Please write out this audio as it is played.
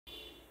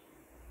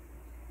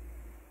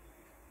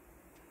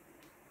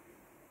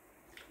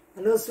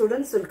Hello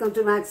students, welcome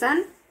to Maths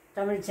and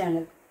Tamil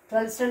channel.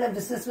 12th standard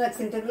Business Maths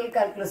Integral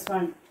Calculus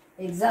 1.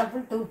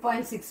 Example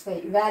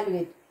 2.65.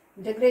 Evaluate.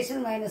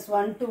 Integration minus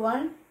 1 to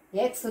 1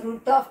 x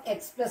root of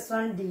x plus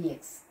 1 dx.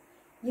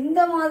 இந்த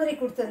மாதிரி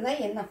கொடுத்திருந்தா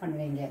என்ன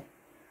பண்ணுவீங்க?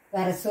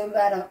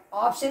 வேற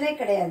ஆப்ஷனே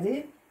கிடையாது.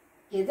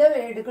 எதை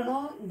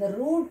எடுக்கணும்? இந்த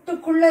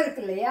ரூட்டுக்குள்ள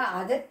இருக்கு இல்லையா,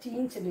 அதை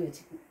டீன்னு சொல்லி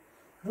வச்சுக்கணும்.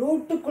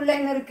 ரூட்டுக்குள்ள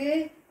என்ன இருக்கு?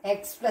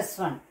 x plus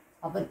 1.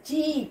 அப்ப t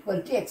equal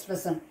to x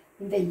plus 1.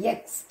 இந்த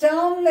x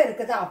டேர்ம்ல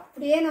இருக்கிறத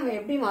அப்படியே நம்ம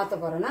எப்படி மாத்த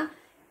போறோம்னா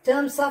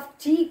terms of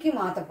t க்கு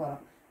மாத்த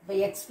போறோம். அப்ப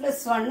x plus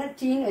 1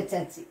 t ன்னு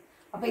வச்சாச்சு.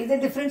 அப்ப இதை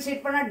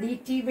டிஃபரன்ஷியேட் பண்ணா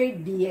dt by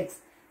dx.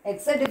 x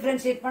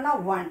differentiate பண்ணா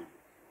 1.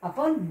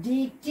 அப்போ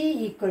dt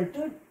equal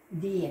to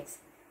dx.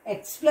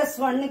 x plus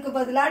 1 க்கு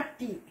பதிலா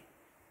t,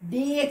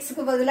 dx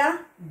க்கு பதிலா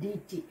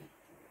dt.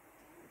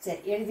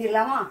 சரி,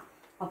 எழுதிடலாமா?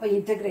 அப்ப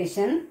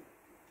இன்டகிரேஷன்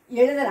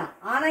எழுதலாம்.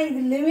 ஆனா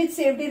இது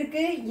லிமிட்ஸ் எப்படி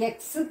இருக்கு?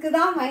 x க்கு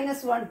தான்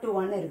 -1 to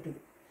 1 இருக்குது.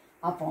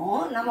 அப்போ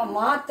நம்ம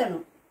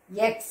மாத்தணும்.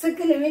 x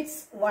க்கு லிமிட்ஸ்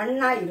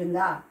 1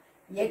 இருந்தா,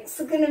 x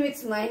க்கு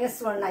லிமிட்ஸ்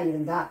 -1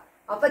 இருந்தா,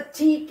 அப்ப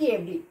t க்கு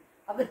எப்படி?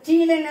 அப்ப t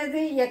ல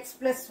என்னது? x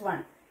plus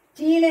 1.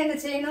 t ல என்ன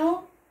செய்யணும்?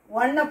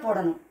 1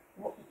 போடணும்.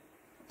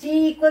 t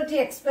equal to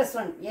x plus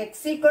 1. x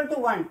equal to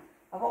 1.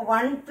 அப்ப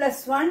 1 plus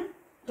 1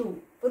 2.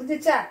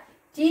 புரிஞ்சுச்சா?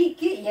 t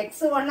க்கு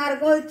x 1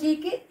 இருக்கும்போது t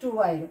க்கு 2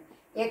 ஆயிடும்.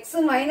 x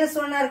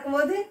 -1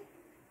 இருக்கும்போது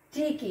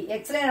t க்கு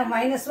x ல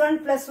 -1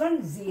 plus 1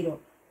 0.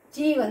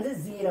 t வந்து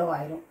 0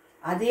 ஆயிடும்.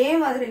 அதே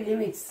மாதிரி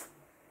லிமிட்ஸ்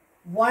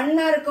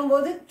 1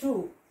 இருக்கும்போது 2,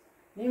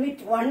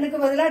 லிமிட் 1 க்கு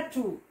பதிலா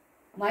 2,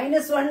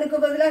 -1 க்கு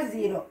பதிலா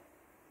 0,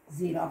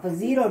 0. அப்ப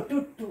 0 to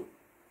 2.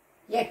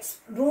 x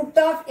root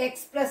of x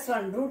plus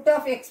 1, root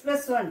of x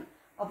plus 1.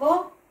 அப்போ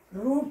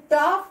root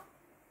of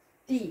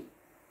t.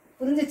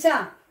 புரிஞ்சுச்சா?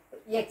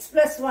 x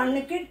plus 1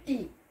 க்கு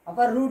t,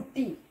 அப்ப root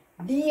t.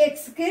 dx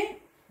க்கு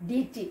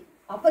dt.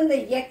 அப்ப இந்த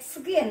x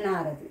க்கு என்ன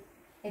ஆகுது?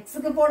 x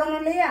க்கு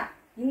போடணும் இல்லையா?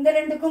 இந்த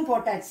ரெண்டுக்கும்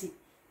போட்டாச்சு.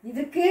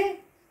 இதுக்கு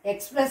x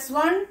plus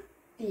 1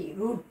 t,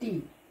 root t.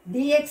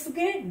 dx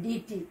க்கு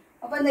dt.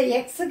 அப்ப இந்த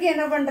x க்கு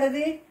என்ன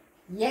பண்றது?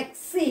 x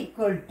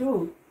equal to,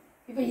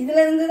 இப்ப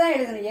இதுல இருந்து தான்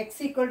எழுதணும். x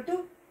equal to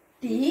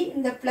t,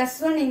 இந்த plus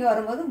 1 இங்க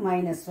வரும்போது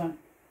 -1.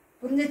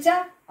 புரிஞ்சுச்சா?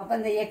 அப்ப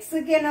இந்த x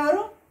க்கு என்ன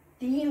வரும்?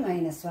 t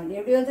 -1.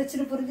 எப்படி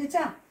வந்துச்சுன்னு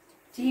புரிஞ்சுச்சா?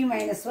 t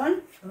 -1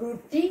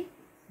 root t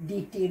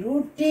dt.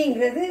 root t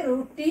ங்கிறது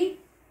root t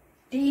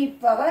t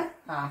power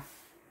half.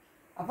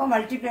 அப்ப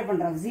மல்டிப்ளை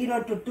பண்றோம்.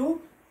 0 to 2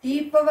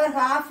 t power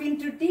half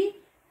into t,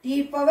 t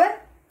power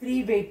 3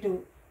 by 2.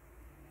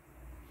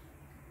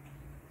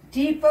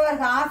 t power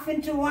half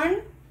into 1,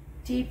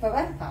 t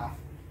power half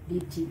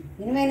dt.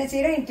 இனிமே என்ன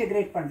செய்யறோம்?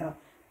 இன்டகிரேட் பண்றோம்.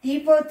 t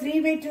power 3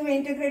 by 2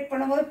 இன்டகிரேட்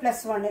பண்ணும்போது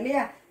 +1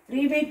 இல்லையா?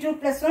 3 by 2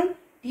 plus 1,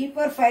 t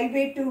power 5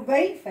 by 2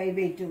 by 5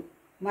 by 2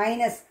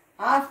 minus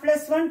half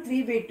plus 1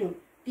 3 by 2,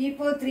 t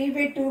power 3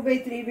 by 2 by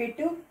 3 by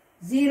 2,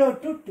 0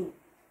 to 2.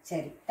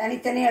 சரி,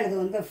 தனித்தனியா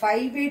எழுதுவோம். இந்த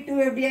 5 by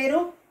 2 எப்படி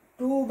ஆயிரும்?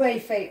 2 by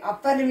 5.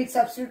 அப்பர் லிமிட்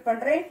சப்ஸ்டிட்யூட்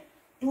பண்றேன்.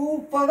 2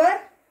 power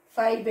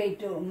 5 by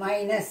 2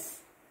 மைனஸ்,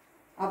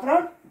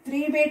 அப்புறம்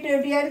 3 by 2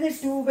 எப்படி ஆயிருது?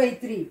 2 by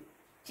 3.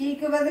 t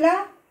க்கு பதிலா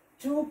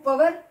 2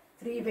 power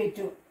 3 by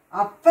 2.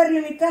 அப்பர்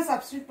லிமிட் தான்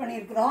சப்ஸ்டிட்யூட்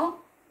பண்ணியிருக்கிறோம்.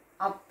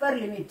 Upper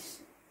limit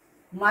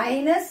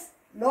minus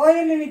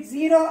lower limit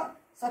 0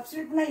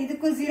 substitute பண்ணா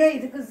இதுக்கும் 0,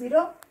 இதுக்கும்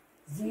 0,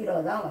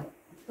 0 தான் வரும்.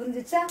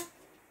 புரிஞ்சுச்சா?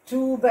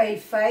 2 by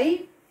 5.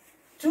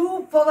 2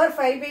 power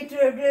 5 by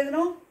 2 எப்படி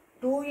எழுதணும்?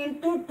 2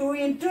 into 2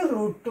 into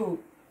root 2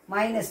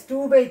 minus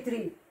 2 by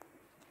 3.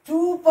 2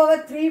 power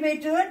 3 by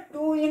 2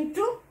 2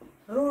 into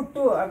root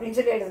 2 அப்படின்னு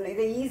சொல்லி எழுதணும்.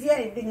 இதை ஈஸியா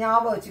இப்படி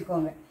ஞாபகம்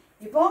வச்சுக்கோங்க.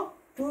 இப்போ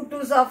 2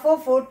 2s are 4,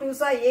 4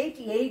 2s are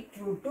 8, 8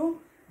 root 2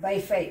 by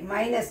 5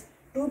 minus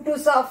 2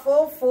 2s are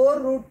 4, 4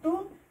 root 2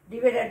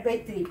 divided by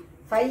 3.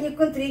 5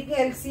 க்கும் 3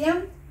 க்கும் LCM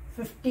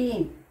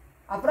 15.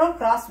 அப்புறம்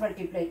cross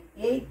multiply.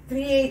 8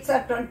 3 8s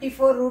are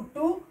 24 root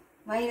 2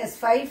 minus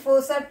 5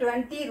 4s are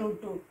 20 root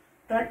 2.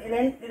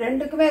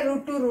 ரெண்டுக்குமே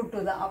root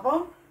 2 தான். அப்போ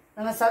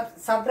நம்ம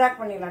சப்ராக்ட்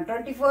பண்ணிடலாம்.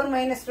 24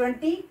 minus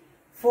 20,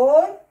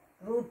 4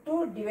 root 2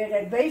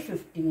 divided by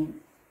 15.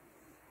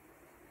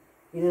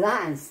 இதுதான்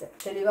ஆன்சர்.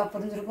 தெளிவா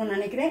புரிஞ்சிருக்கும்னு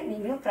நினைக்கிறேன்.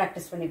 நீங்களும்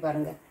பிராக்டிஸ் பண்ணி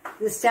பாருங்க.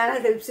 This channel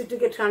helps you to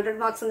get 100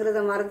 marks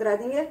ங்கறத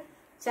மறந்துடாதீங்க.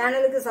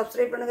 சேனலுக்கு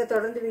சப்ஸ்கிரைப் பண்ணுங்க.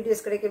 தொடர்ந்து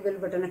வீடியோஸ் கிடைக்க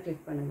பெல் பட்டனை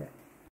கிளிக் பண்ணுங்க.